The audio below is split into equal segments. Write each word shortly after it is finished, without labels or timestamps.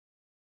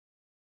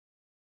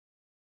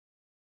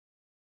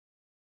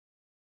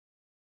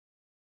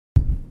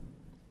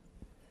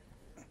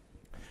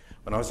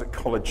When I was at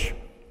college,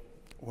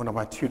 one of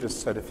my tutors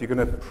said, if you're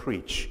going to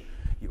preach,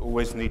 you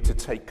always need to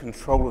take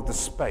control of the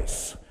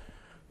space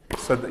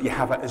so that you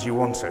have it as you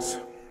want it.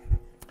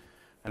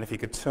 And if you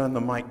could turn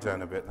the mic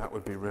down a bit, that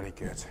would be really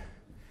good.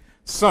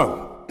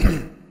 So,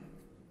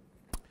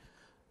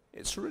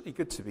 it's really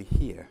good to be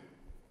here.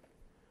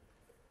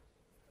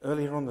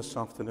 Earlier on this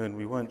afternoon,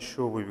 we weren't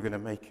sure we were going to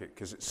make it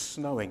because it's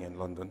snowing in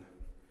London.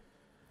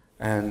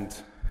 And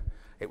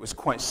it was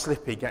quite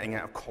slippy getting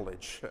out of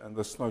college, and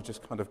the snow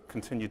just kind of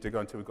continued to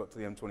go until we got to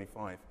the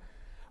M25,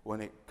 when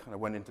it kind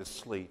of went into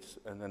sleet,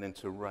 and then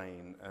into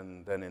rain,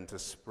 and then into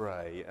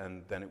spray,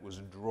 and then it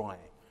was dry.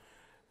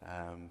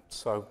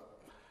 So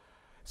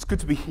it's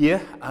good to be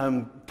here.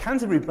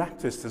 Canterbury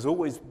Baptist has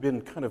always been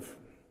kind of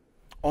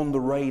on the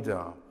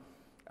radar.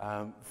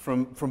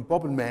 From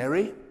Bob and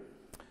Mary,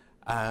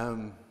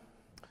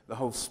 the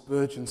whole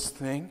Spurgeons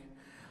thing,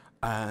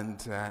 and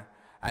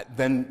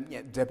then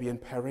Debbie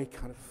and Perry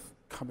kind of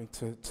coming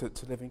to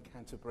live in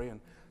Canterbury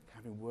and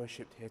having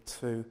worshipped here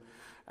too.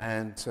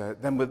 And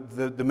then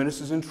with the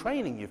ministers in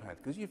training you've had,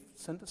 because you've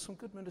sent us some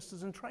good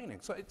ministers in training.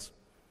 So it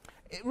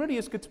really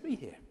is good to be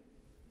here.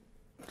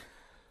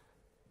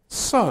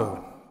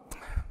 So,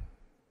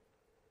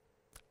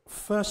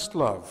 first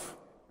love.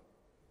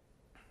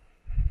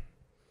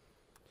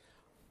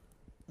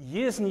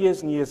 Years and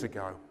years and years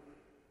ago,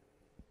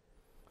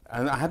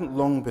 and I hadn't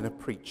long been a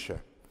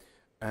preacher,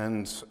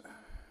 and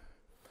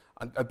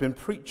I'd been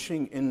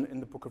preaching in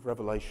the book of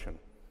Revelation,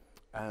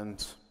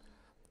 and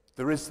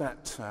there is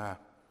that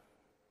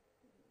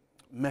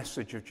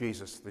message of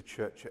Jesus to the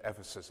church at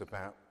Ephesus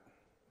about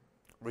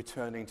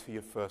returning to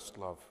your first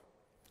love.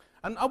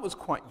 And I was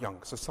quite young,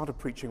 because I started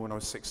preaching when I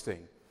was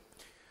 16.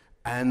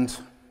 And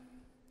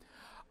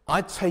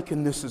I'd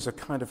taken this as a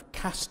kind of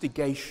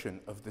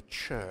castigation of the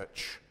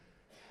church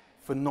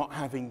for not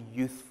having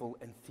youthful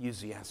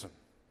enthusiasm.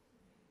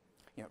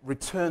 You know,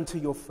 return to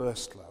your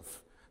first love,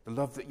 the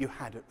love that you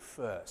had at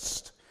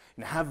first.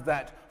 And have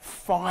that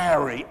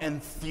fiery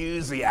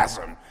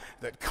enthusiasm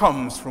that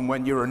comes from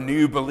when you're a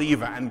new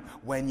believer and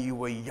when you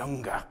were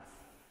younger.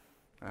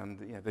 And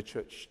the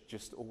church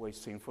just always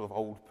seemed full of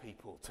old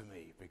people to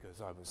me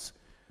because I was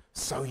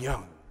so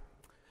young.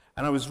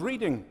 And I was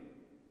reading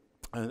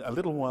a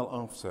little while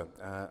after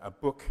a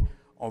book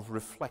of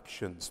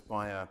reflections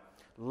by a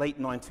late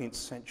 19th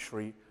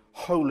century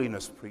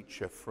holiness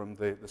preacher from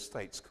the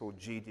States called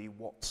G.D.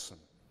 Watson.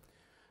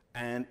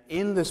 And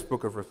in this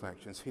book of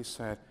reflections, he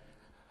said,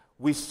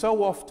 we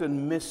so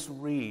often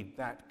misread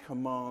that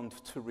command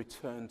to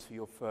return to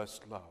your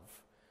first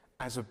love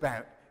as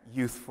about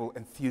youthful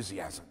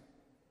enthusiasm,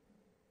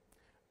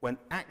 when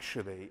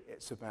actually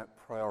it's about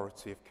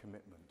priority of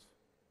commitment.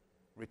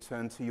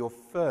 Return to your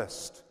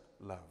first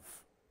love,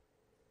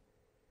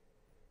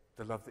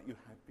 the love that you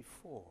had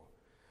before,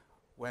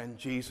 when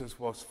Jesus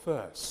was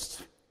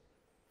first,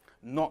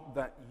 not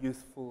that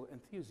youthful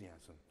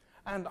enthusiasm.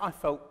 And I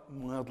felt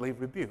mildly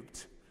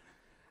rebuked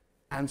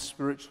and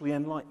spiritually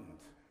enlightened.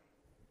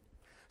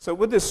 So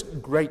with this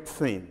great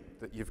theme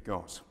that you've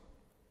got,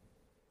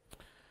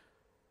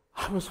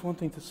 I was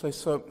wanting to say,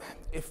 so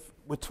if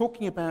we're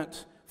talking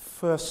about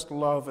first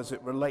love as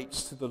it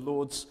relates to the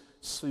Lord's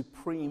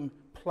supreme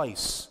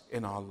place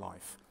in our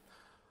life,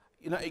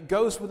 it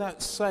goes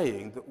without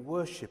saying that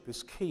worship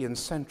is key and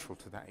central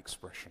to that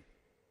expression.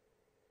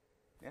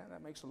 Yeah,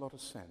 that makes a lot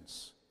of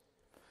sense.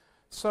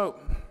 So,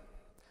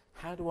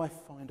 how do I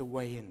find a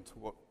way into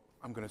what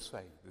I'm going to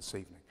say this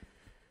evening?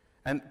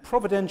 And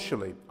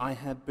providentially, I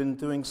have been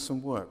doing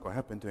some work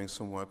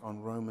on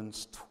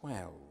Romans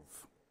 12.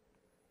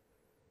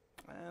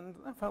 And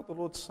I felt the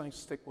Lord say,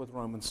 stick with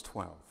Romans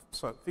 12.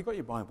 So, if you've got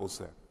your Bibles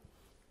there.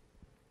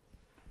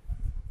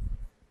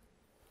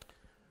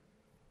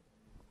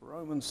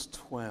 Romans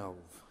 12,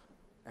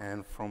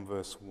 and from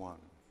verse 1.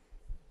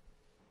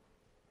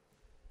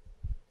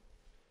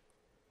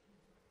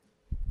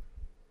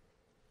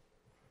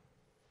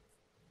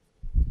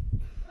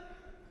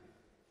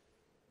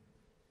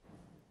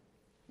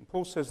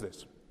 Paul says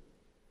this,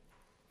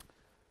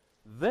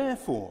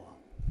 therefore,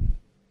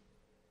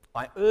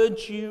 I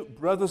urge you,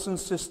 brothers and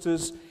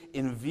sisters,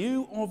 in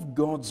view of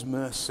God's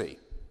mercy,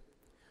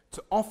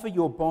 to offer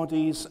your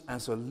bodies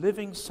as a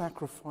living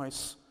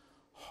sacrifice,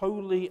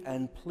 holy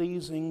and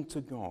pleasing to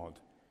God.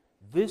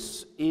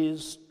 This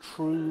is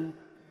true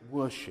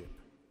worship.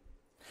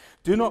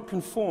 Do not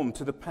conform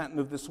to the pattern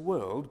of this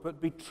world,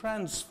 but be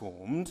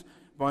transformed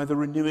by the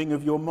renewing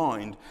of your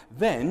mind.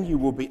 Then you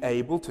will be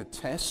able to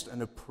test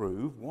and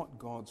approve what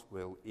God's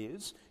will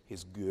is,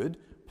 his good,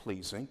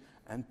 pleasing,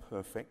 and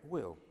perfect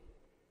will.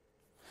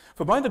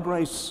 For by the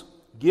grace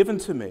given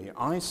to me,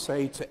 I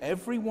say to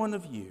every one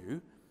of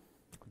you,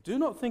 do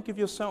not think of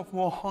yourself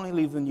more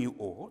highly than you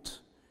ought,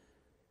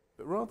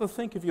 but rather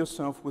think of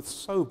yourself with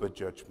sober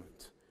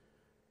judgment,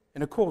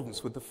 in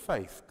accordance with the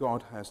faith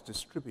God has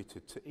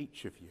distributed to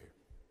each of you.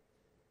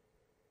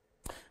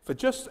 For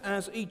just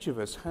as each of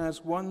us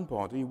has one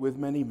body with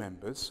many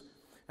members,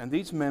 and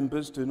these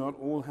members do not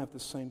all have the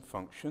same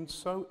function,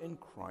 so in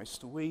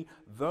Christ we,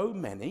 though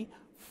many,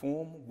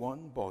 form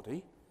one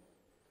body,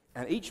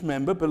 And each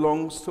member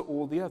belongs to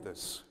all the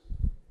others.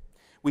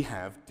 We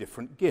have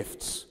different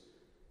gifts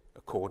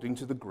according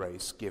to the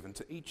grace given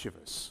to each of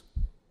us.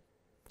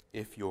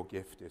 If your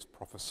gift is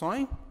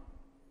prophesying,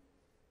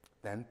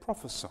 then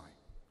prophesy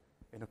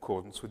in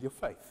accordance with your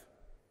faith.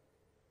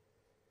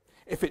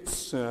 If it's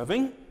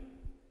serving,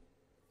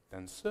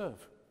 then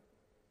serve.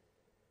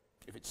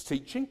 If it's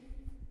teaching,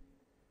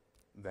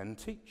 then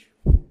teach.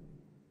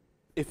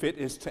 If it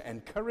is to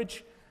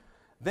encourage,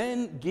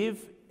 then give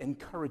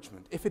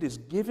encouragement. If it is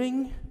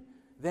giving,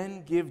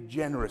 then give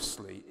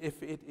generously.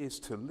 If it is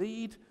to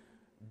lead,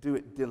 do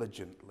it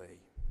diligently.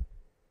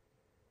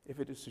 If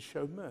it is to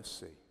show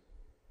mercy,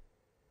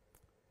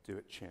 do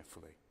it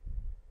cheerfully.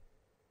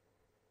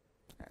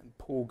 And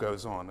Paul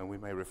goes on, and we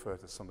may refer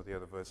to some of the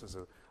other verses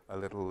a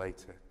little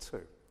later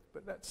too.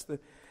 But that's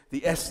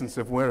the essence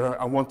of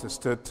where I want us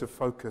to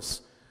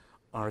focus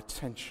our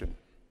attention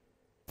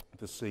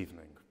this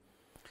evening.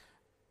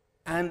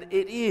 And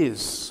it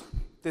is,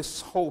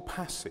 this whole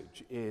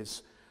passage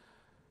is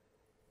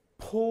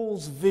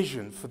Paul's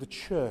vision for the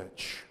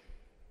church.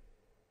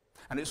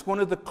 And it's one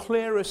of the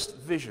clearest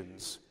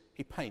visions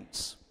he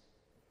paints.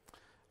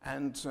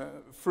 And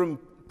from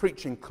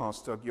preaching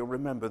class, Doug, you'll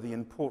remember the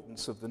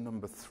importance of the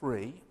number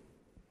 3.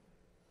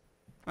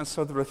 And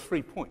so there are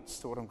 3 points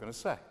to what I'm going to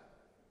say.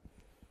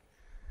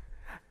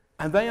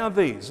 And they are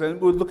these, and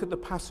we'll look at the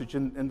passage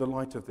in the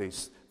light of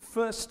these.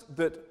 First,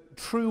 that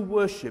true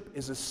worship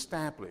is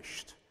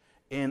established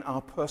in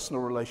our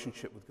personal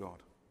relationship with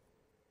God.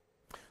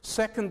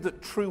 Second,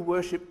 that true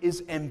worship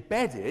is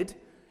embedded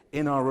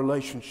in our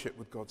relationship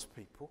with God's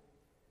people.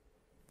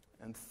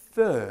 And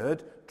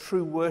third,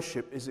 true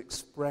worship is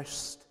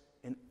expressed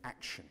in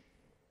action.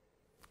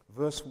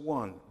 Verse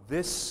 1,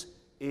 this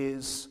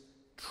is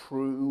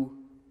true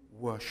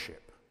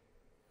worship.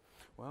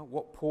 Well,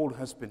 what Paul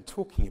has been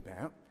talking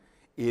about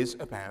is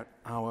about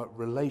our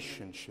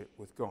relationship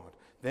with God.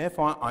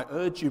 Therefore, I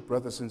urge you,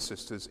 brothers and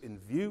sisters, in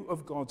view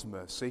of God's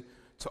mercy,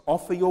 to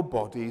offer your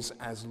bodies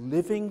as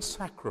living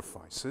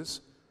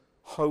sacrifices,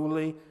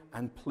 holy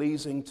and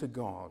pleasing to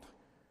God.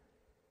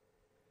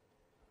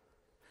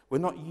 We're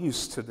not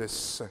used to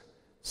this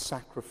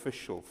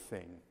sacrificial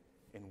thing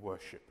in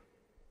worship.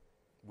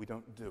 We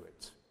don't do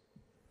it.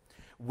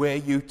 Where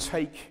you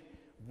take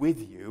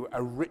with you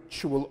a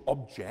ritual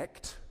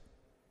object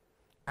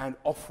and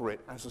offer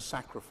it as a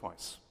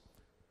sacrifice.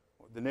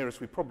 The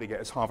nearest we probably get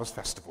is Harvest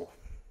Festival,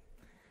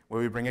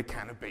 where we bring a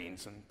can of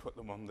beans and put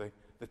them on the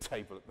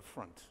table at the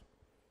front.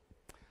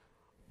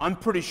 I'm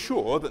pretty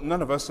sure that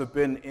none of us have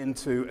been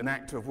into an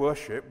act of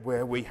worship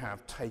where we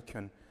have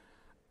taken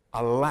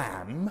a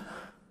lamb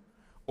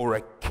or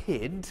a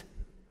kid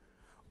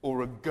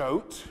or a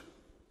goat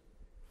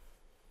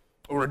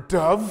or a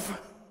dove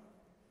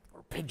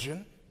or a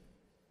pigeon,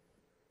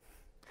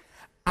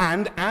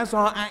 and as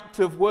our act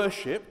of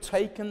worship,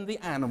 taken the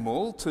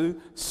animal to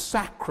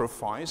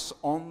sacrifice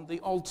on the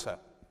altar.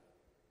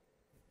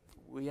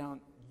 We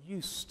aren't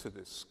used to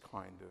this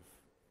kind of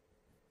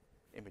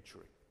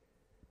imagery.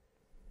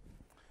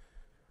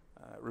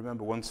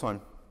 Remember one time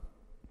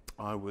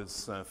I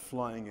was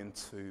flying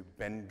into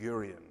Ben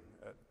Gurion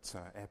at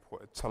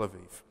airport at Tel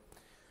Aviv,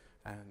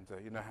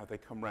 and you know how they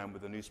come round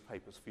with the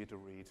newspapers for you to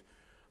read.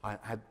 I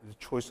had the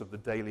choice of the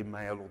Daily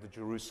Mail or the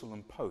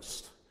Jerusalem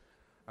Post.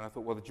 And I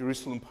thought, well, the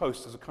Jerusalem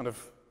Post is a kind of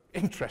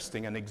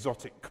interesting and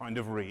exotic kind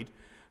of read.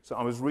 So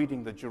I was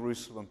reading the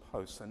Jerusalem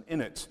Post, and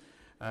in it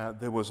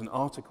there was an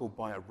article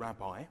by a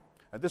rabbi.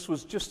 This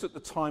was just at the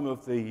time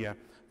of the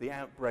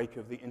outbreak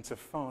of the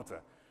Intifada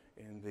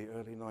in the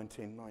early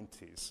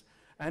 1990s.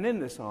 And in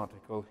this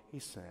article, he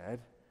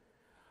said,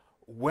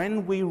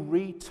 when we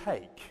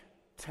retake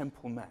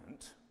Temple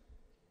Mount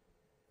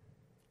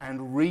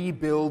and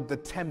rebuild the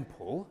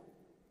temple,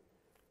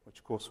 which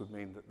of course would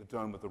mean that the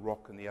Dome of the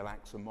Rock and the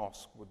Al-Aqsa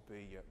Mosque would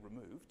be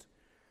removed.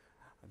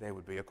 There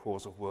would be a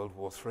cause of World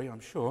War III, I'm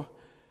sure.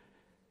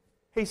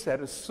 He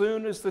said, as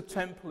soon as the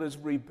temple is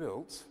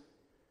rebuilt,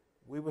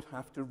 we would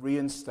have to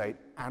reinstate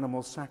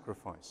animal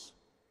sacrifice.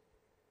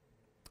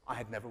 I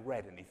had never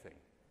read anything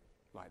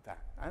like that,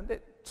 and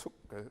it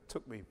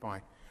took me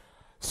by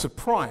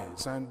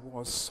surprise and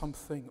was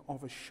something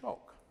of a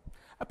shock.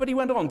 But he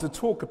went on to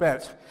talk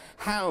about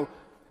how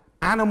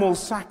animal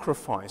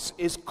sacrifice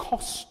is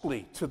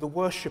costly to the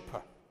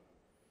worshipper,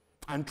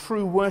 and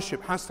true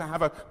worship has to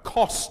have a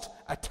cost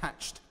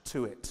attached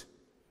to it.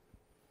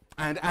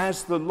 And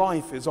as the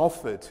life is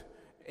offered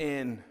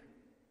in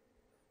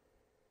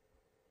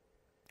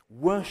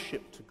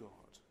worship to God,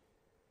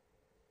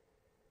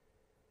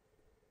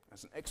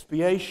 as an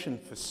expiation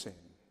for sin,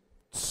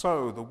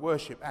 so the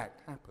worship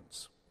act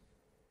happens.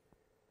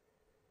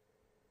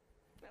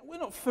 Now, we're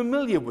not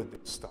familiar with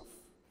this stuff.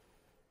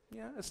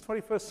 Yeah, as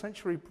 21st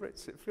century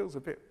Brits, it feels a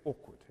bit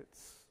awkward.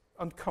 It's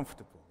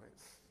uncomfortable.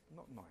 It's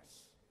not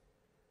nice.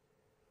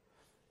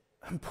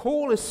 And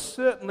Paul is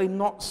certainly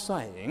not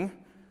saying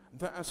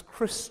that as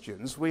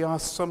Christians we are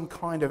some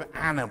kind of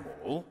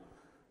animal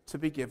to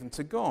be given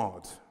to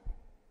God.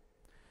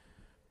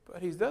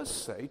 But he does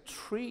say,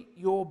 treat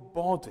your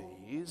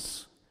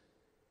bodies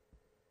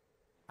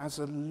as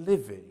a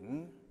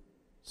living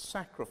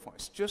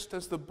sacrifice. Just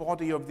as the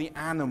body of the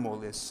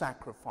animal is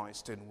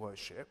sacrificed in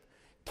worship,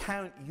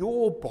 count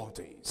your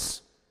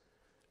bodies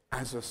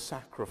as a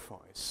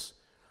sacrifice,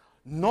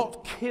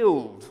 not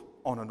killed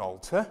on an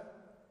altar,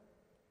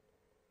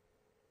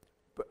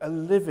 but a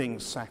living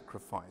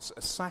sacrifice,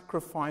 a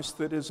sacrifice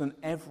that is an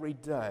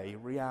everyday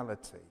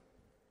reality.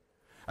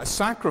 A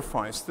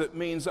sacrifice that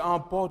means our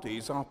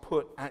bodies are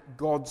put at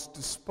God's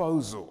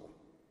disposal.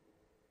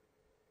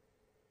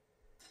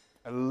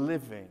 A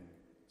living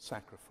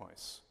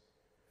sacrifice.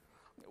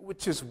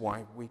 Which is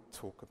why we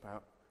talk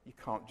about you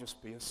can't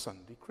just be a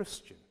Sunday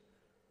Christian.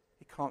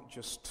 You can't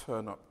just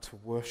turn up to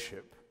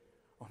worship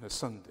on a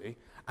Sunday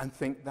and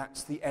think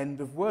that's the end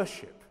of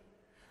worship.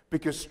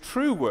 Because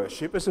true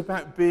worship is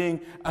about being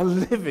a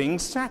living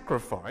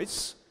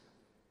sacrifice.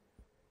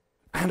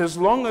 And as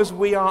long as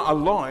we are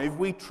alive,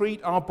 we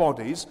treat our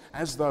bodies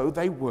as though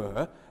they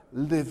were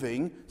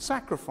living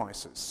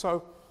sacrifices.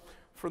 So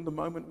from the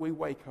moment we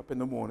wake up in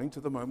the morning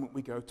to the moment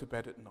we go to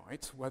bed at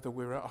night, whether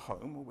we're at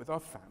home or with our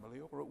family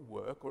or at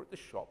work or at the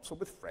shops or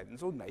with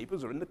friends or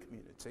neighbours or in the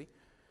community,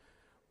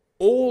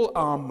 all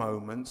our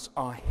moments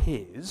are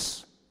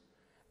His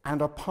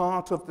and are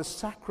part of the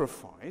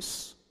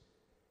sacrifice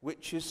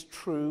which is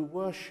true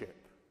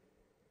worship.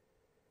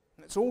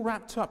 And it's all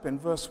wrapped up in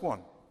verse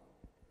 1.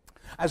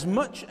 As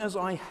much as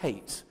I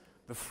hate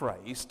the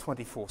phrase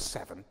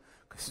 24/7,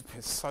 because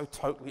it's so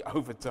totally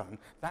overdone,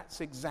 that's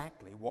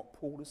exactly what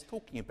Paul is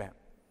talking about.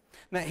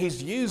 Now,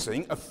 he's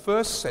using a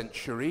first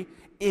century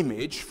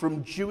image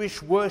from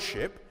Jewish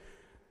worship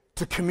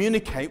to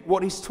communicate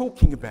what he's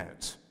talking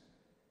about.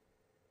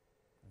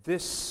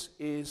 This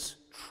is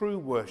true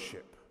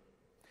worship.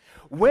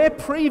 Where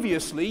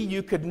previously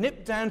you could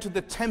nip down to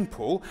the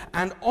temple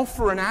and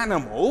offer an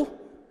animal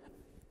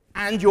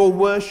and your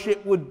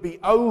worship would be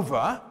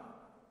over,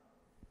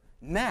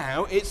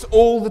 now it's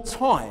all the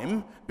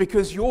time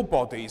because your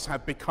bodies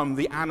have become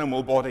the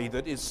animal body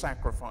that is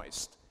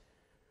sacrificed.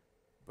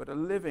 But a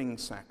living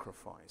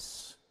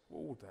sacrifice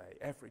all day,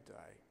 every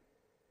day.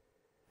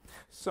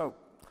 So,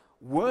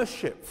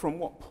 worship, from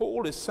what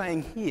Paul is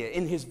saying here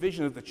in his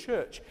vision of the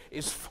church,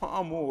 is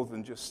far more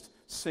than just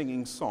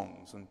singing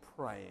songs and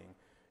praying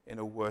in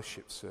a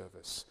worship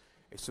service.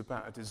 It's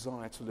about a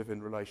desire to live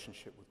in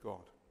relationship with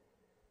God.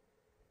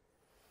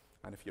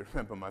 And if you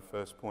remember, my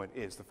first point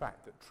is the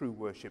fact that true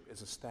worship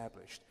is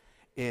established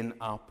in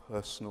our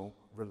personal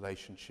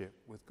relationship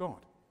with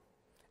God,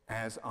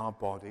 as our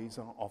bodies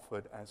are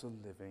offered as a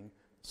living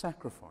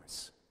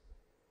sacrifice.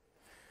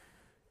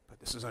 But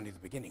this is only the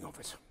beginning of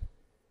it,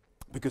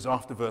 because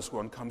after verse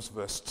 1 comes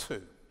verse 2.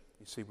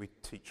 You see, we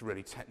teach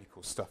really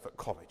technical stuff at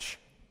college.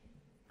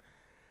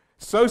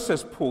 So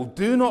says Paul,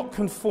 do not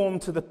conform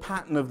to the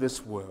pattern of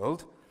this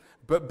world,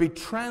 but be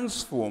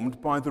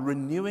transformed by the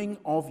renewing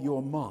of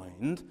your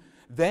mind.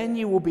 Then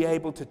you will be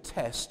able to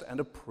test and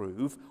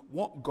approve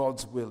what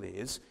God's will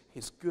is,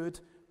 his good,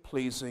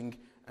 pleasing,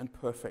 and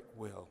perfect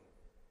will.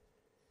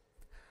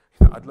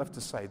 I'd love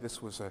to say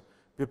this was a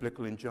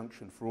biblical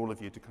injunction for all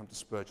of you to come to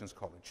Spurgeons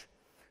College,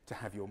 to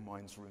have your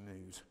minds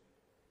renewed.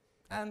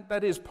 And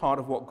that is part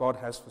of what God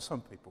has for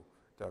some people,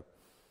 Doug.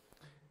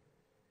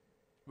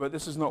 But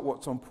this is not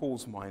what's on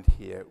Paul's mind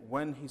here.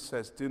 When he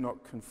says, do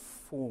not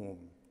conform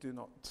to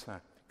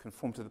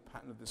the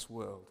pattern of this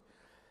world,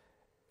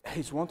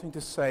 he's wanting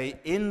to say,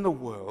 in the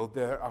world,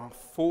 there are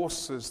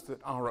forces that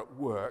are at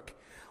work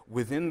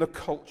within the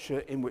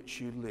culture in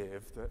which you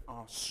live that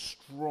are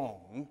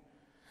strong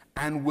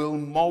and will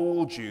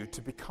mold you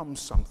to become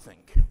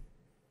something.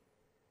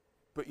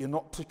 But you're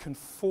not to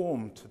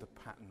conform to the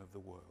pattern of the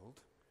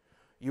world.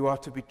 You are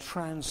to be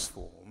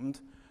transformed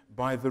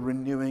by the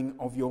renewing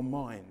of your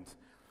mind.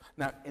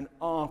 Now, in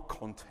our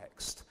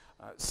context,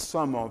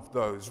 some of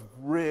those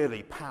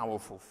really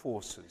powerful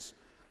forces,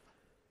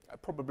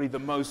 probably the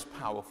most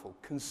powerful,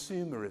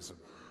 consumerism.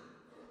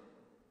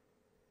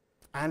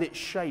 And it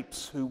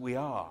shapes who we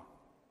are.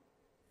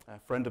 A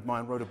friend of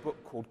mine wrote a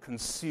book called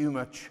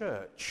Consumer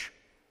Church,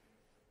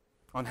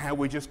 on how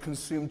we just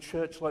consume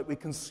church like we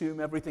consume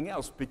everything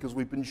else because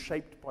we've been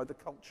shaped by the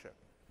culture.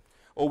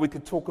 Or we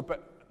could talk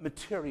about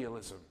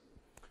materialism,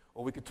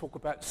 or we could talk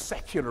about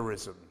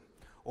secularism,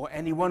 or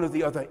any one of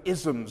the other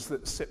isms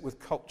that sit with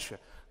culture.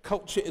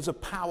 Culture is a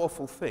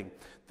powerful thing.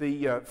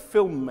 The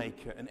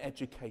filmmaker and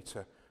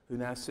educator who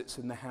now sits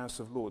in the House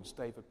of Lords,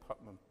 David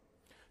Putnam,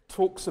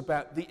 talks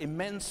about the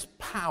immense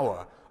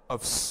power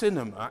of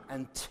cinema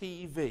and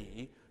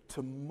TV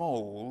to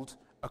mold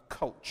a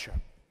culture.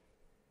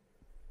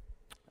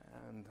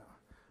 And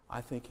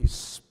I think he's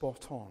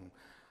spot on.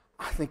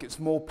 I think it's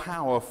more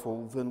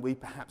powerful than we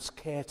perhaps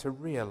care to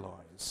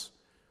realize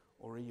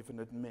or even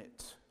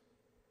admit.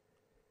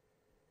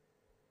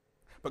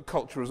 But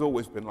culture has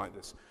always been like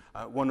this.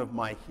 One of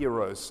my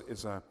heroes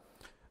is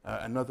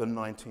another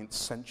 19th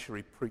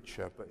century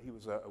preacher, but he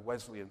was a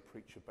Wesleyan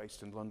preacher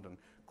based in London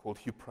called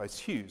Hugh Price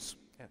Hughes.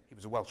 Yeah, he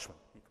was a Welshman,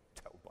 you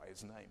can tell by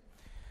his name.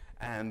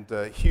 And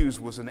Hughes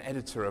was an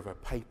editor of a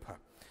paper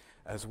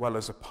as well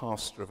as a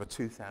pastor of a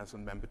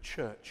 2,000-member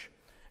church.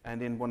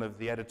 And in one of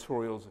the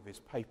editorials of his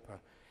paper,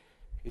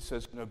 He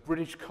says,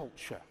 British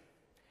culture,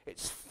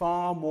 it's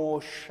far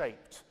more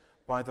shaped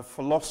by the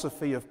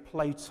philosophy of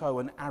Plato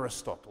and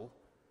Aristotle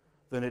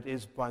than it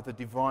is by the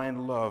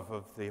divine love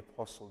of the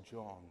Apostle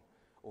John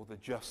or the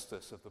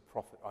justice of the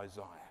prophet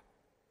Isaiah.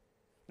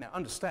 Now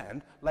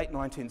understand, late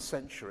 19th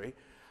century,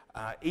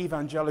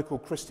 evangelical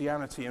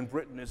Christianity in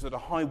Britain is at a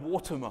high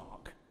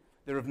watermark.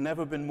 There have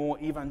never been more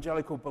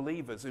evangelical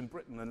believers in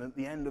Britain than at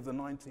the end of the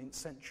 19th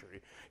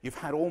century. You've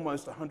had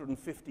almost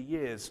 150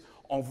 years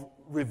of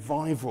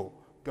revival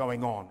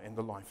going on in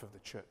the life of the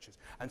churches.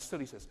 And still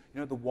he says,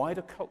 the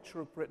wider culture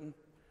of Britain,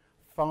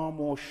 far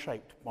more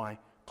shaped by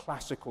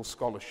classical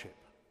scholarship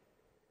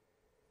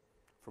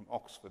from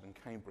Oxford and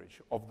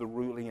Cambridge of the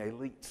ruling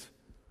elite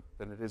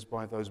than it is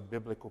by those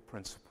biblical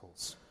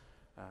principles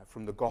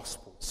from the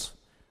Gospels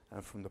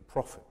and from the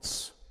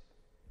prophets.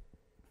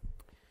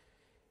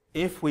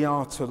 If we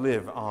are to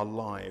live our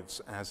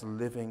lives as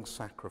living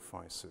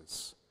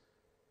sacrifices,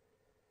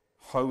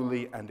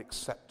 holy and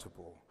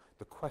acceptable,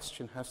 the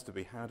question has to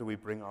be, how do we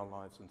bring our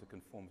lives into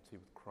conformity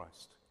with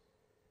Christ?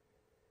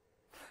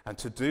 And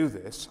to do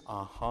this,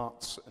 our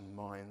hearts and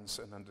minds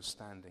and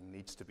understanding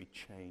needs to be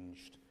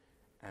changed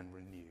and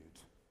renewed.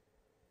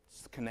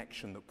 It's the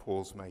connection that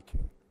Paul's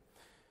making.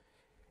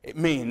 It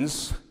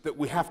means that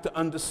we have to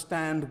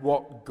understand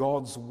what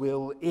God's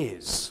will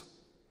is.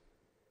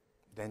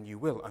 Then you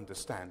will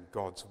understand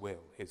God's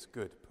will, his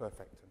good,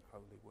 perfect, and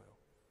holy will.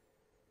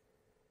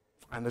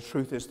 And the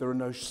truth is, there are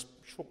no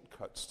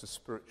shortcuts to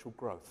spiritual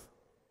growth.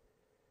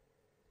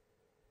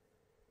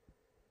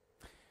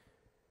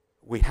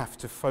 We have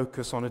to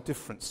focus on a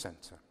different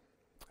center.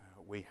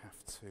 We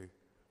have to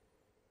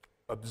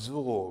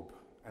absorb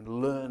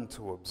and learn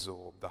to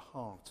absorb the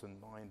heart and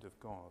mind of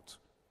God.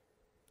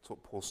 That's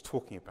what Paul's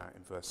talking about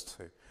in verse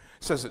 2. He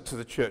says it to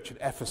the church at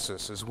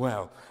Ephesus as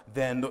well.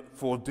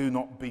 Therefore do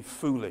not be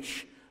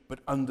foolish, but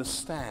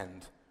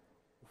understand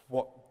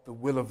what the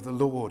will of the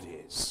Lord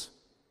is.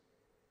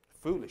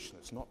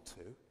 Foolishness not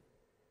to,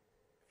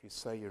 if you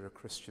say you're a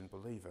Christian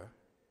believer.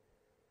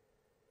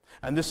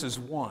 And this is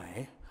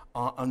why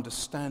our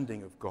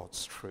understanding of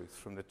God's truth,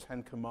 from the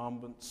Ten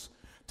Commandments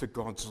to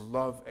God's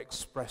love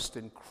expressed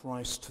in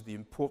Christ, to the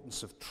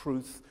importance of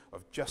truth,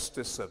 of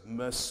justice, of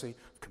mercy,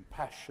 of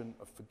compassion,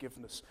 of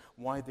forgiveness,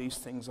 why these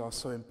things are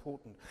so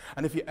important.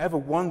 And if you ever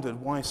wondered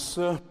why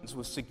sermons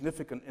were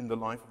significant in the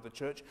life of the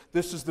church,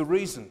 this is the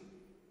reason.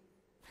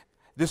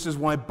 This is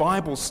why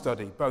Bible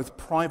study, both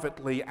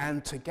privately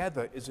and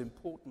together, is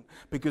important,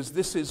 because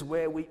this is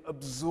where we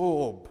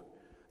absorb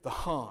the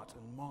heart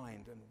and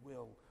mind and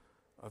will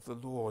of the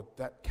Lord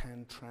that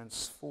can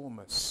transform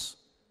us.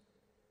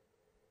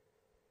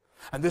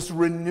 And this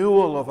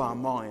renewal of our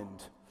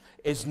mind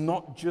is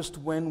not just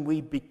when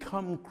we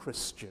become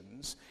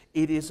Christians,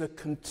 it is a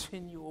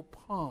continual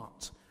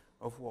part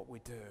of what we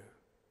do.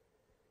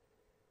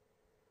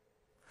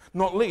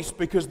 Not least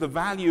because the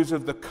values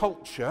of the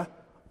culture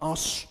are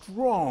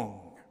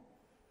strong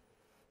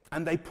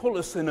and they pull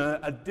us in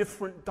a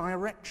different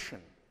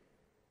direction.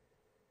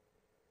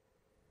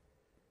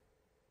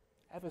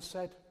 Ever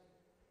said,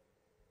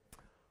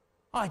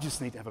 I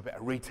just need to have a bit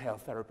of retail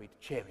therapy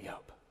to cheer me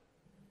up?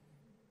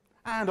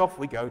 And off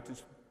we go to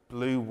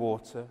Blue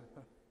Water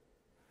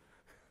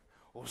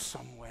or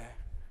somewhere.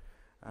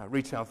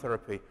 Retail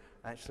therapy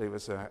actually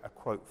was a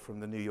quote from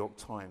the New York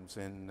Times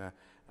in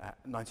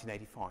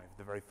 1985,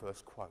 the very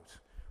first quote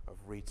of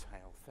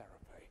retail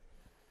therapy.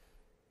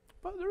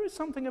 But there is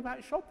something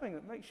about shopping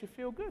that makes you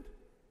feel good.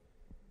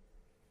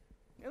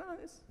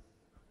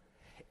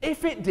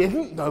 If it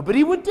didn't,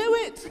 nobody would do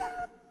it.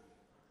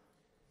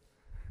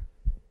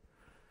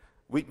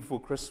 Week before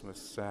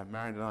Christmas,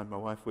 Marion and I, my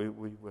wife, we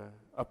were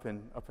up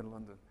in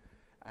London,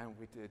 and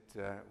we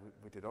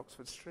did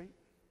Oxford Street,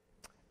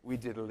 we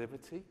did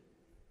Liberty,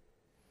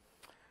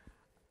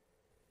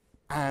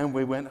 and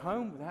we went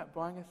home without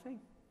buying a thing.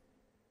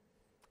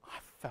 I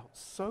felt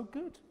so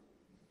good.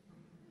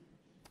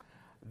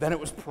 Then it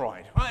was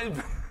pride.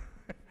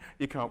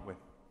 You can't win.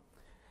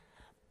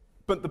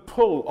 But the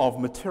pull of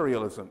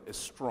materialism is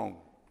strong.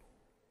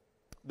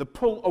 The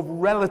pull of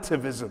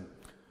relativism,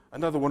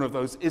 another one of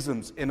those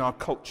isms in our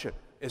culture,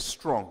 is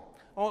strong.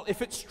 Well,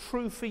 if it's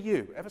true for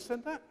you, ever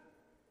said that?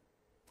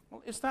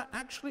 Well, is that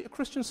actually a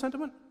Christian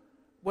sentiment?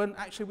 When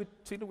actually we're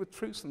dealing with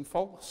truth and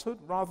falsehood,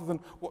 rather than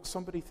what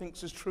somebody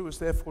thinks is true is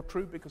therefore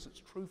true because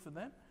it's true for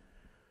them?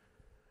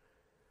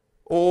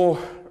 Or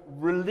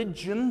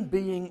religion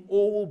being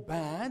all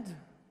bad?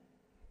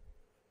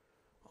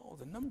 Oh,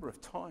 the number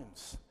of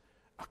times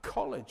at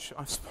college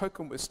I've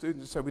spoken with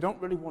students who say, we don't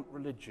really want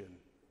religion,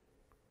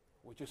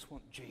 we just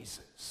want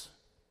Jesus.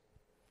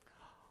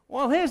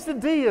 Well, here's the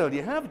deal.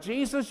 You have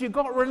Jesus, you've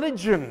got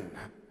religion.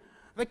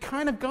 They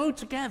kind of go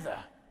together.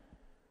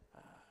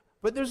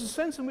 But there's a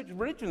sense in which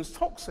religion is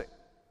toxic.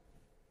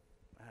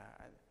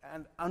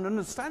 And an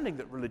understanding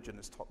that religion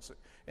is toxic.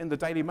 In the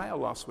Daily Mail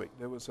last week,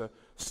 there was a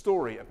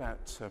story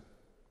about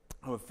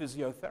how a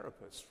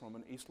physiotherapist from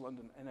an East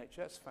London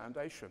NHS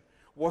foundation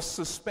was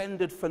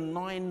suspended for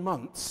 9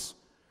 months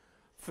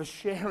for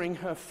sharing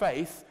her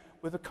faith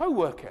with a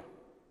co-worker.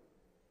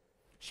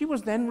 She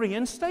was then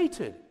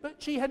reinstated, but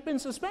she had been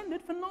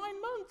suspended for 9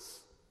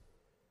 months.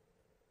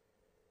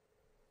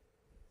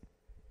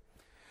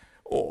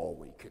 Or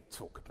we could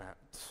talk about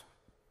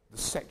the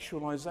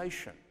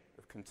sexualization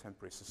of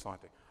contemporary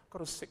society. I've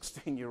got a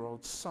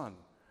 16-year-old son.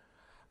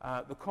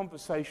 The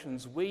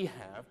conversations we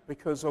have,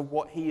 because of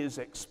what he is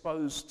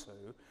exposed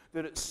to,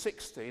 that at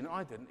 16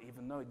 I didn't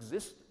even know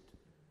existed.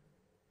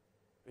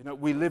 You know,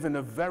 we live in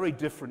a very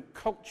different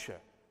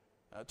culture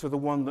to the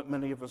one that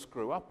many of us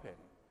grew up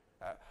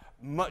in,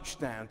 much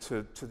down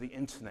to the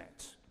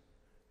internet,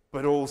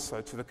 but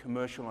also to the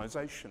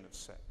commercialization of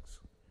sex.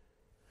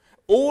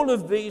 All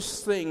of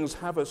these things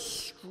have a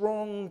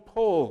strong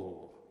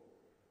pull,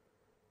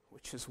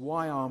 which is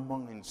why our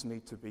minds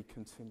need to be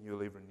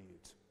continually renewed.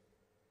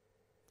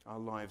 Our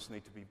lives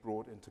need to be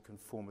brought into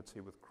conformity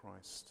with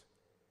Christ.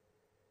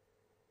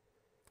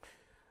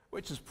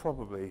 Which is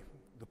probably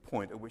the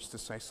point at which to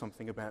say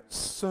something about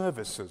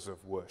services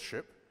of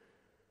worship,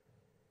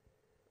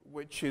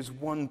 which is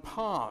one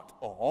part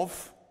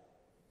of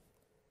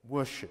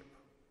worship.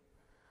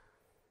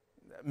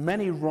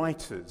 Many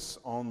writers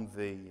on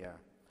the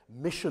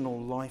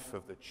missional life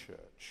of the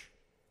church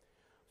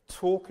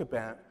talk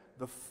about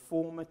the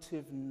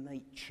formative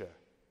nature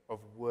of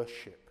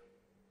worship,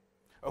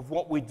 of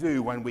what we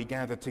do when we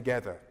gather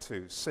together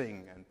to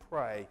sing and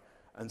pray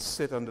and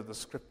sit under the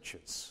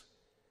scriptures.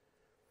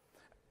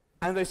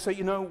 And they say,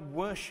 you know,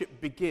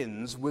 worship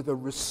begins with a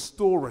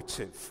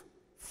restorative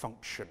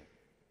function.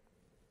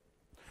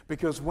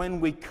 Because when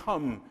we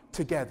come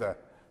together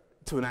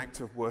to an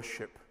act of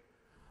worship,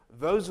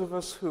 those of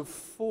us who have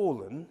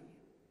fallen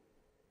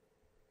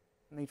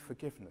need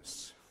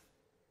forgiveness.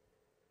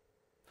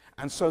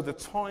 And so the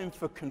time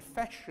for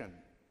confession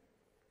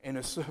in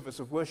a service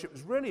of worship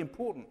is really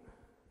important,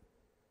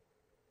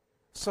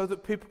 so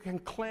that people can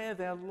clear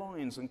their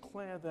lines and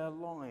clear their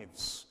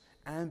lives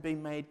and be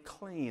made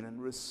clean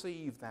and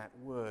receive that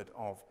word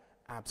of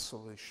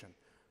absolution.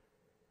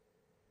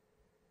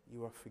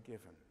 You are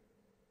forgiven.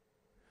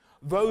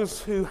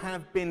 Those who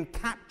have been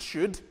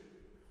captured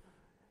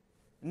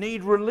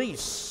need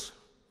release.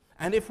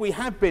 And if we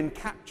have been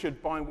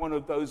captured by one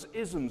of those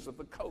isms of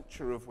the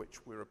culture of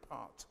which we're a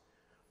part,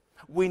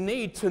 we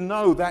need to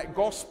know that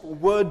gospel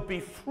word, be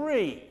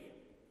free,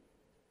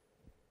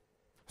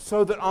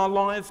 so that our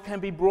lives can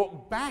be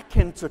brought back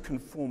into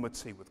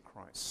conformity with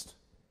Christ.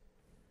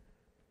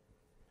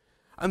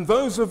 And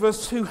those of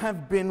us who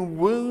have been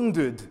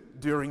wounded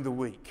during the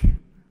week,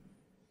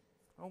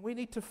 well, we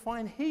need to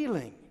find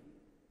healing.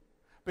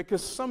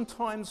 Because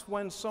sometimes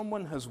when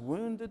someone has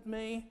wounded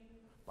me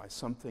by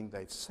something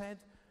they've said,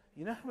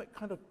 you know how it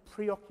kind of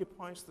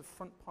preoccupies the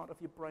front part of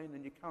your brain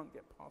and you can't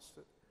get past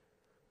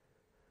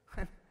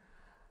it?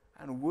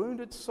 And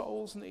wounded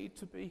souls need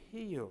to be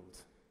healed.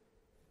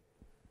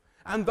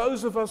 And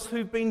those of us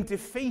who've been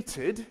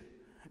defeated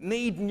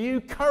need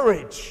new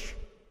courage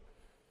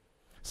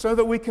so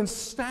that we can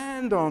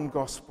stand on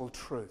gospel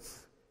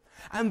truth.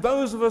 And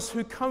those of us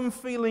who come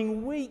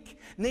feeling weak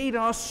need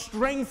our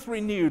strength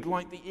renewed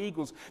like the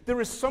eagles.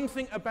 There is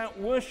something about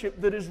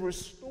worship that is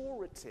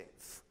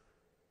restorative.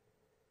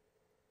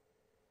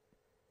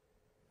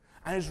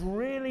 And is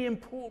really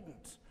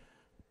important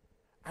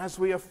as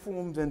we are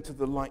formed into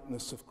the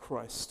likeness of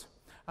Christ.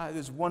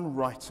 There's one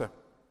writer,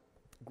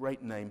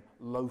 great name,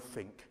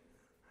 Lofink.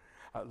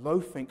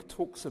 Lofink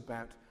talks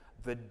about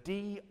the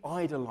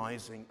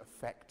de-idolizing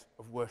effect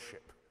of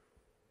worship.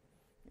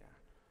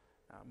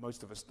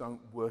 Most of us don't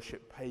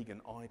worship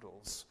pagan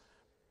idols,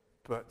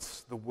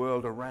 but the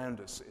world around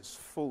us is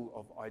full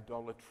of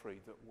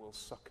idolatry that will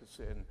suck us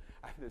in.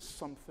 And there's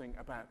something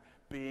about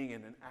being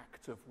in an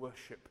act of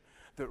worship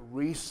that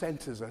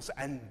recenters us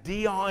and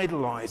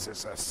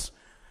de-idolizes us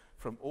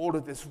from all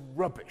of this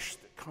rubbish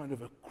that kind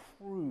of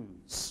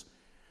accrues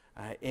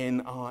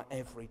in our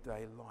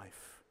everyday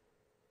life.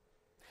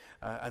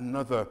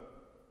 Another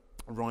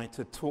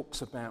writer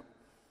talks about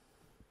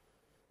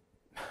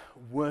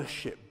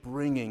worship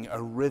bringing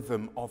a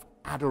rhythm of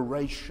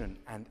adoration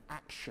and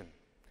action.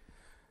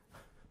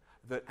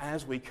 That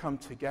as we come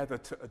together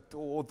to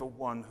adore the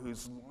one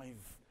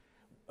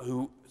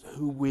who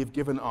we've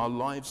given our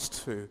lives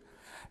to,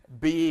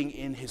 being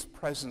in his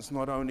presence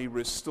not only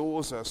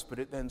restores us, but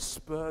it then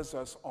spurs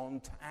us on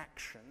to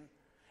action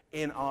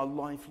in our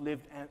life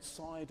lived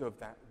outside of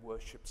that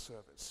worship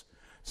service.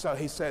 So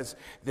he says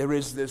there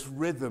is this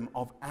rhythm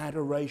of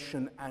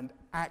adoration and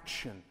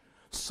action.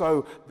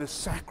 So the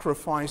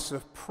sacrifice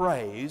of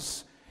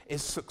praise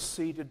is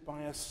succeeded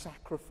by a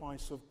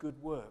sacrifice of good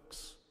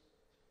works.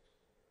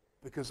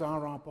 Because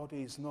are our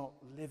bodies not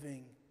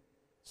living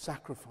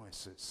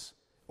sacrifices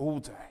all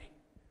day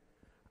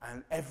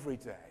and every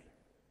day?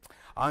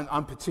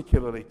 I'm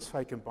particularly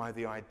taken by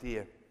the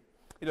idea,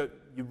 you know,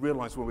 you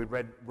realize when we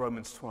read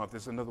Romans 12,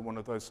 there's another one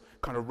of those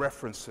kind of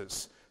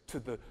references to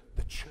the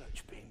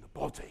church being the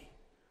body,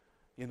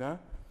 you know?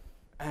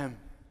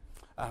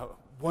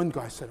 One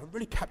guy said, I'm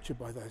really captured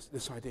by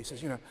this idea. He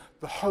says, you know,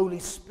 the Holy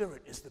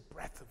Spirit is the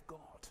breath of God.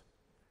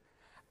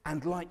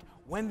 And like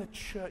when the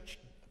church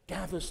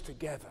gathers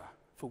together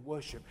for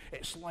worship,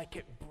 it's like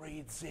it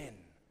breathes in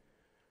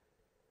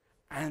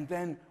And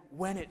then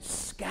when it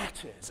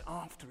scatters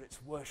after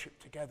it's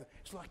worshipped together,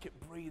 it's like it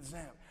breathes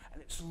out.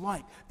 And it's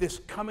like this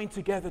coming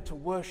together to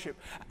worship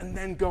and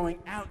then going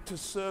out to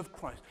serve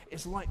Christ.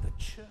 It's like the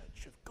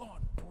church of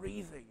God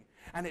breathing.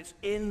 And it's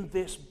in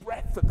this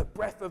breath that the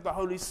breath of the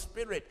Holy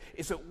Spirit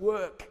is at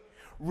work,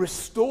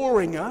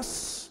 restoring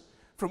us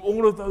from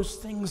all of those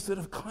things that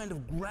have kind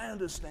of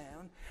ground us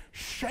down,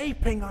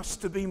 shaping us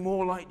to be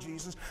more like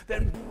Jesus,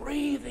 then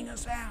breathing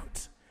us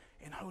out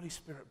in Holy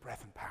Spirit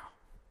breath and power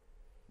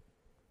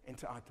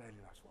into our daily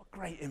lives. What a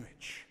great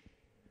image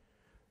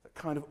that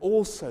kind of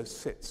also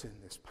sits in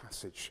this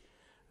passage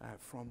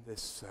from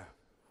this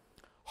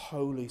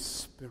Holy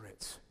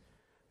Spirit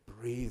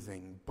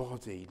breathing,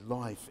 body,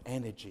 life,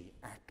 energy,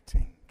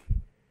 acting.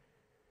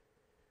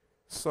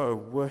 So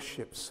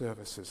worship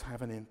services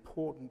have an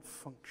important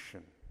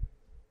function.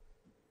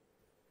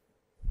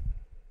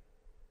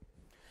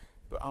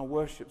 But our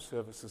worship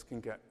services can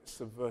get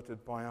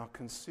subverted by our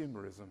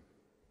consumerism.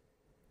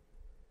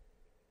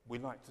 We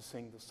like to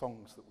sing the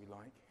songs that we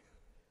like,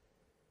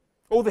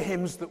 or the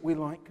hymns that we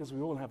like, because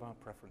we all have our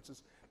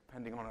preferences,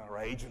 depending on our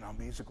age and our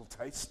musical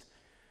taste,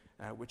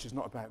 which is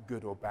not about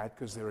good or bad,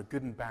 because there are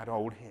good and bad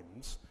old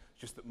hymns,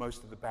 just that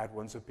most of the bad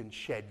ones have been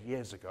shed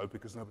years ago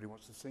because nobody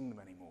wants to sing them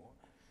anymore.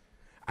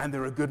 And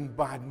there are good and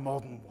bad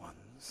modern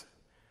ones.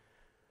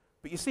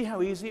 But you see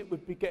how easy it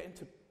would be get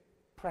into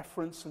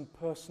preference and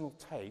personal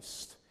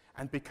taste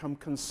and become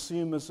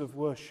consumers of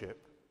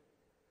worship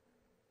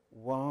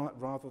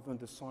rather than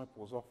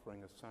disciples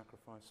offering a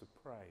sacrifice of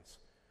praise.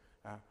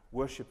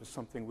 Worship is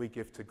something we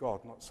give to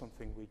God, not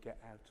something we get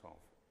out of,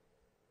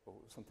 or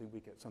something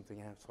we get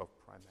something out of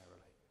primarily.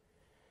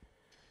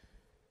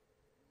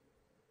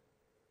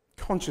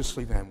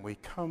 Consciously then, we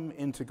come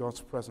into God's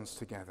presence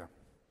together.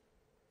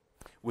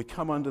 We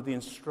come under the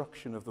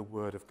instruction of the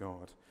Word of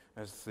God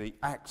as the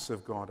acts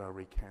of God are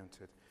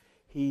recounted.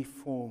 He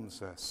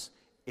forms us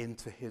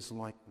into His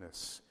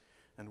likeness,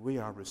 and we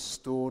are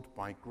restored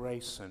by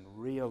grace and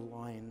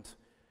realigned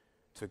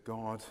to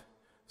God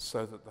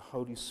so that the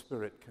Holy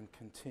Spirit can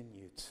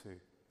continue to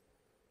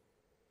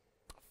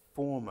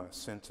form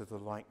us into the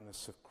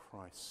likeness of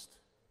Christ.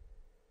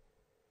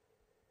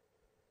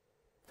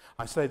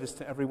 I say this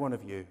to every one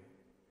of you,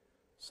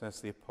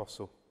 says the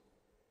apostle.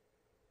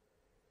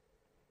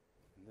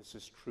 And this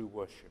is true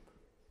worship,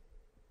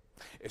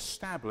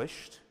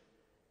 established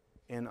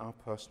in our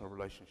personal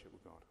relationship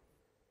with God.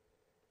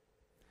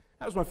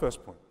 That was my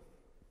first point.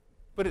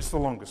 But it's the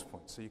longest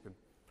point, so you can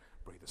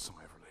breathe a sigh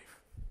of relief.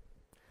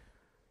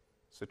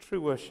 So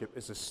true worship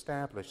is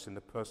established in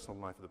the personal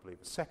life of the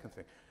believer. Second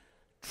thing,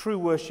 true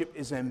worship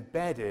is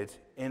embedded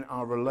in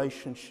our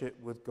relationship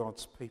with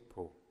God's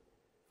people.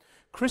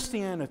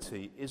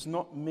 Christianity is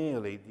not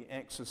merely the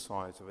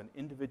exercise of an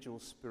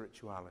individual's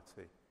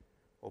spirituality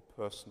or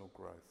personal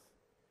growth.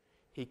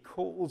 He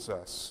calls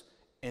us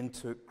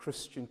into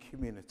Christian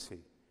community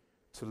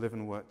to live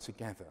and work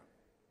together.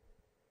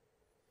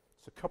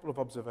 So a couple of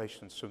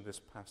observations from this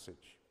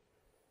passage.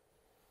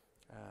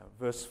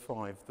 Verse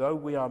 5, though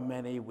we are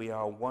many, we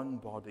are one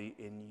body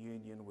in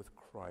union with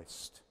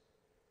Christ.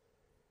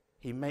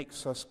 He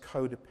makes us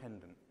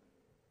codependent.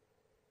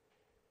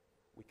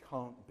 We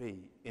can't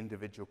be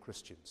individual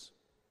Christians.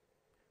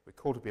 We're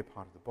called to be a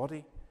part of the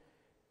body.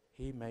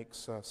 He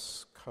makes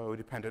us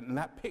codependent. And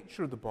that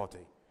picture of the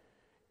body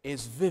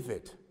is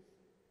vivid.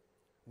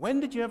 When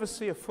did you ever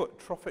see a foot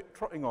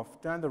trotting off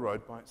down the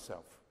road by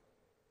itself?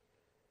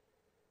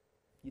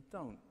 You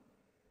don't.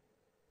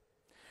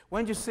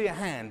 When do you see a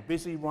hand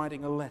busy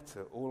writing a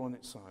letter all on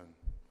its own,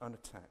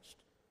 unattached?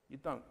 You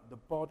don't. The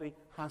body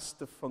has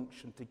to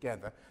function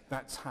together.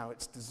 That's how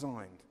it's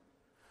designed.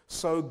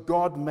 So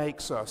God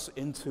makes us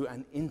into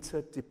an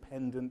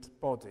interdependent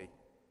body.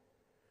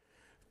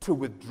 To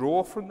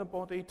withdraw from the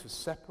body, to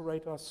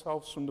separate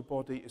ourselves from the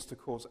body, is to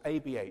cause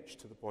ABH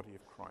to the body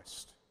of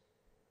Christ.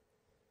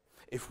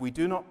 If we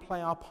do not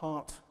play our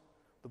part,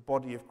 the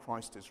body of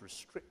Christ is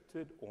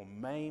restricted or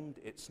maimed.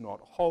 It's not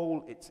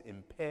whole, it's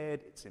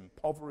impaired, it's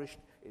impoverished,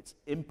 it's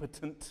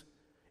impotent.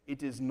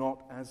 It is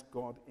not as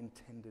God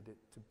intended it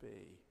to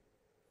be.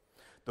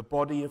 The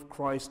body of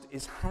Christ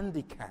is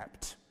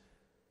handicapped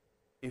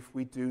if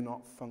we do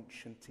not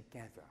function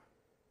together.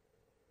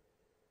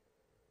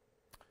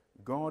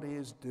 God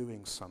is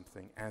doing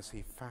something as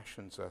He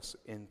fashions us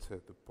into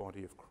the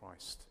body of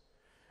Christ.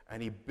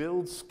 And He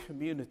builds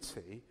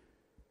community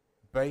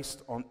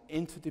based on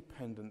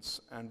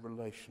interdependence and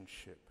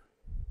relationship.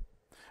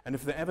 And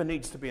if there ever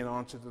needs to be an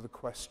answer to the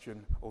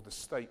question or the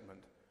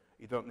statement,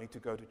 you don't need to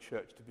go to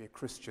church to be a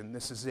Christian,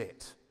 this is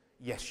it.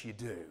 Yes, you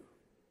do.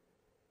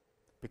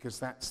 Because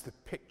that's the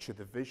picture,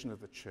 the vision of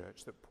the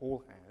church that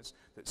Paul has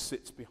that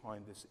sits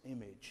behind this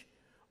image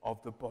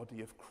of the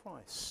body of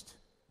Christ.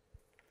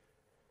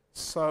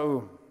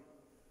 So,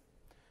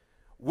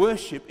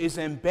 worship is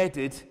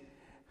embedded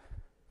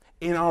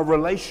in our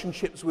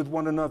relationships with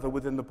one another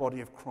within the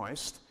body of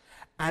Christ,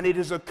 and it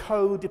is a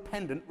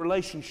codependent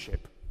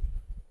relationship.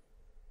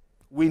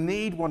 We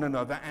need one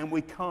another, and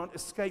we can't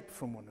escape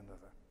from one another.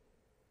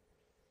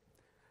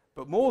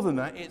 But more than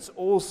that, it's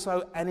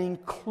also an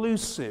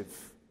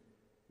inclusive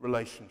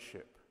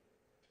relationship.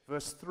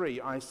 Verse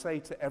 3, I say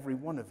to every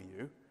one of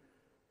you,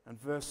 and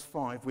verse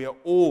 5, we are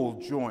all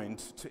joined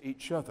to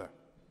each other.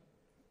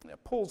 Now,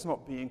 Paul's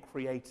not being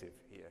creative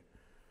here.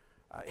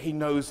 He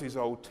knows his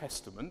Old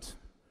Testament.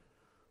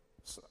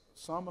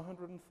 Psalm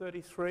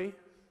 133,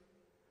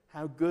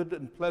 how good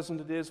and pleasant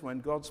it is when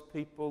God's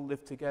people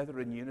live together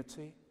in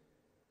unity.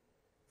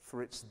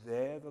 For it's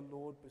there the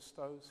Lord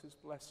bestows his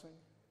blessing.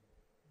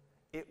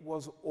 It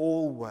was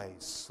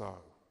always so.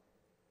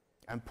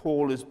 And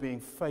Paul is being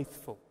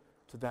faithful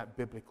to that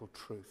biblical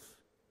truth.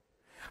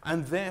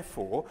 And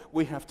therefore,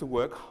 we have to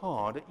work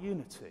hard at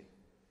unity.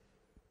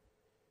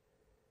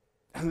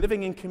 And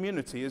living in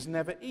community is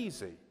never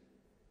easy.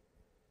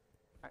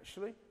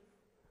 Actually,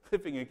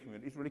 living in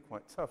community is really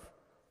quite tough.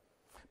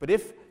 But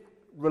if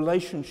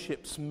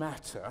relationships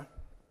matter,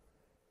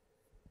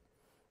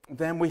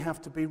 then we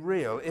have to be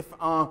real. If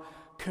our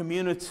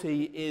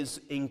community is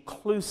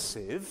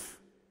inclusive,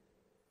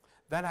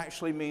 that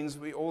actually means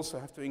we also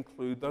have to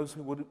include those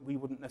who we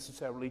wouldn't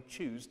necessarily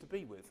choose to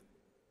be with.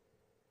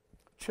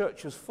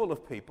 Church is full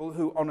of people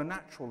who, on a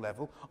natural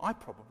level, I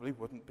probably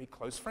wouldn't be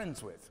close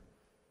friends with.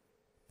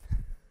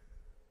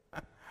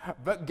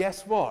 But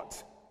guess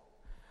what?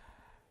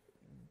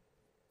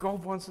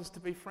 God wants us to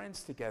be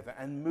friends together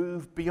and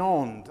move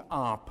beyond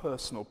our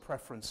personal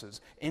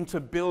preferences into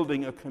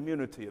building a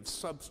community of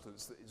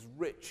substance that is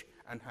rich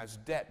and has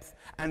depth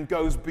and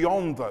goes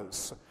beyond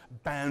those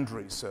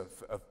boundaries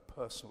of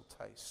personal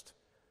taste.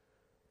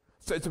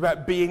 So it's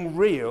about being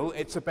real,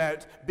 it's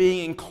about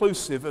being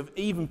inclusive of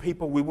even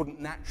people we wouldn't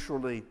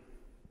naturally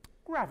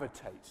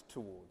gravitate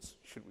towards,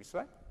 should we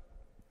say.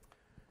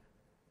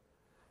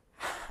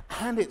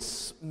 And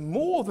it's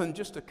more than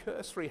just a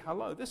cursory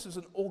hello. This is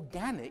an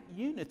organic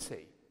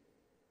unity.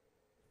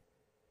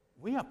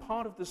 We are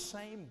part of the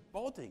same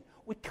body.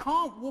 We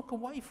can't walk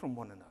away from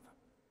one another.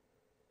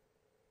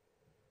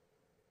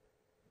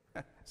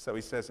 So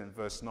he says in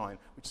verse 9,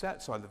 which is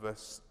outside the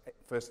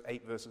first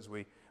 8 verses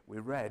we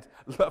read,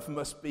 love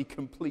must be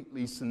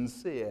completely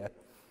sincere.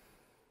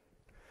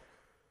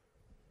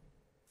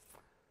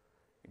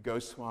 It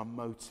goes to our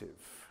motive.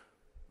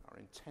 Our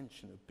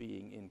intention of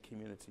being in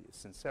community is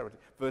sincerity.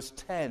 Verse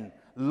 10,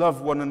 love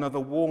one another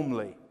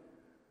warmly.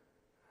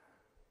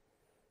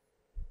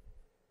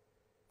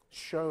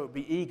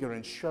 Be eager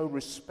and show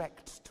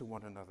respect to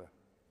one another.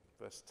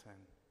 Verse 10.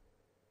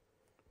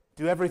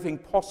 Do everything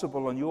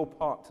possible on your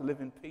part to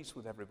live in peace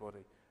with everybody.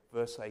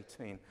 Verse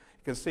 18. You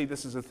can see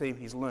this is a theme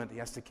he's learned. He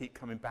has to keep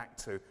coming back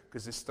to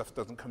because this stuff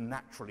doesn't come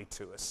naturally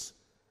to us.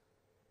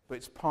 But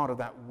it's part of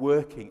that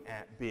working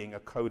at being a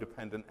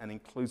codependent and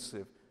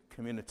inclusive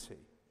community.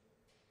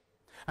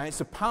 And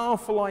it's a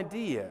powerful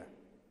idea.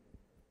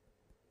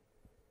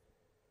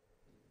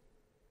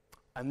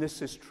 And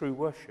this is true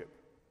worship,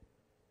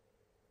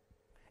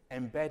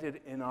 embedded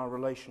in our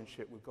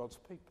relationship with God's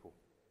people.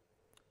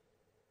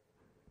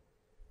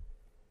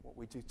 What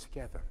we do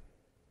together.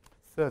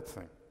 Third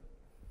thing,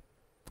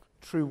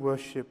 true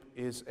worship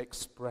is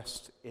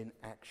expressed in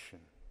action.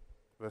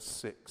 Verse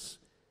 6,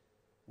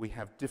 we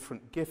have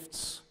different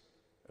gifts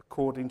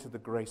according to the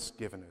grace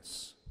given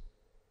us.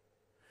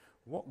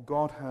 What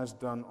God has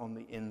done on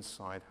the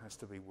inside has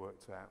to be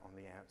worked out on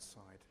the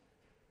outside.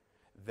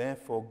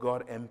 Therefore,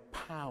 God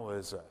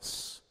empowers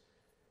us,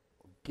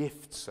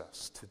 gifts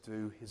us to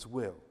do his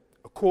will,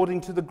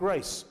 according to the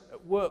grace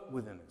at work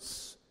within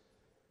us.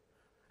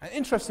 And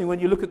interesting,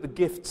 when you look at the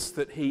gifts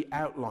that he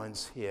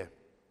outlines here,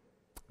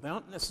 they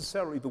aren't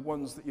necessarily the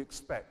ones that you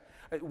expect.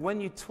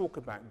 When you talk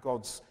about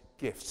God's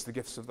gifts, the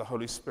gifts of the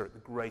Holy Spirit, the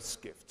grace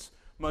gifts,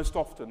 most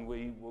often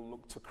we will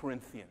look to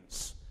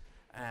Corinthians.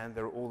 And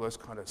there are all those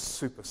kind of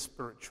super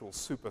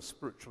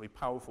spiritually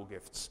powerful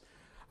gifts.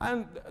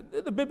 And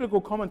the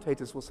biblical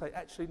commentators will say,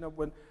 actually, no,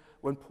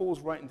 when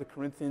Paul's writing to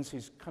Corinthians,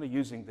 he's kind of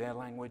using their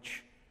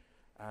language.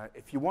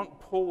 If you want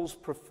Paul's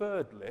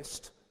preferred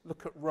list,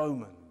 look at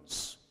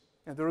Romans.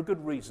 And there are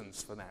good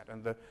reasons for that,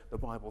 and the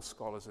Bible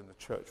scholars in the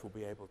church will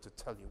be able to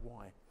tell you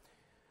why.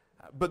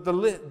 But the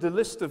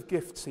list of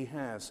gifts he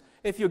has,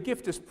 if your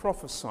gift is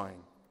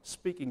prophesying,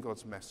 speaking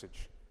God's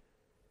message,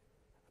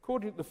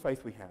 according to the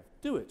faith we have,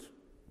 do it.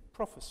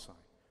 Prophesy.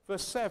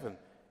 Verse 7,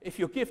 if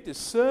your gift is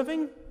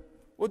serving,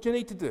 what do you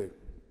need to do?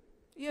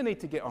 You need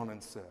to get on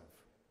and serve.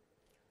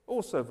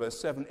 Also, verse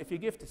 7, if your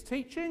gift is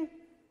teaching,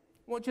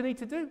 what do you need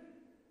to do?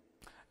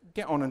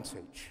 Get on and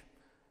teach.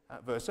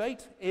 Verse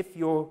 8, if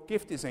your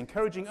gift is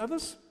encouraging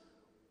others,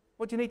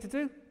 what do you need to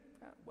do?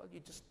 Well, you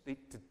just need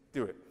to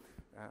do it.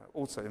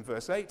 Also in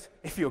verse 8,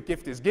 if your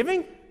gift is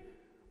giving,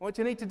 what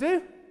do you need to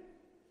do?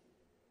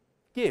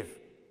 Give.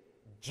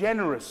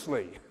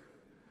 Generously.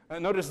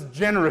 Notice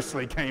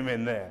generously came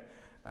in there.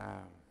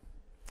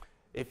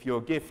 If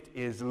your gift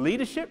is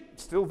leadership,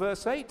 still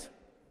verse 8,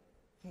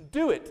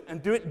 do it,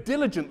 and do it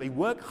diligently.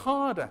 Work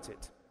hard at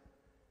it.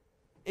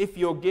 If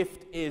your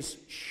gift is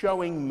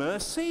showing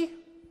mercy,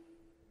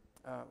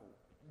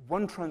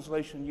 one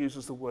translation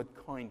uses the word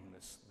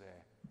kindness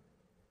there.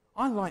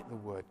 I like the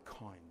word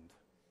kind.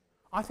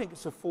 I think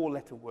it's a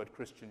 4-letter word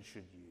Christians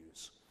should use.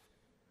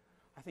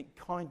 I think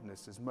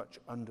kindness is much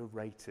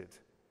underrated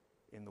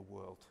in the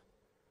world.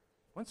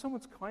 When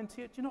someone's kind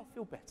to you, do you not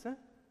feel better? Do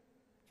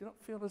you not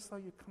feel as though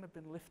you've kind of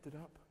been lifted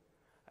up?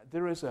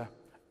 There is a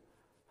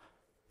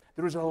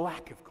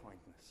lack of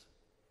kindness.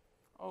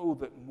 Oh,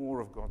 that more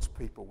of God's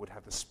people would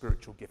have the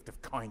spiritual gift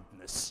of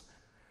kindness.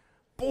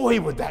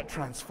 Boy, would that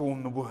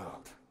transform the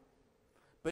world.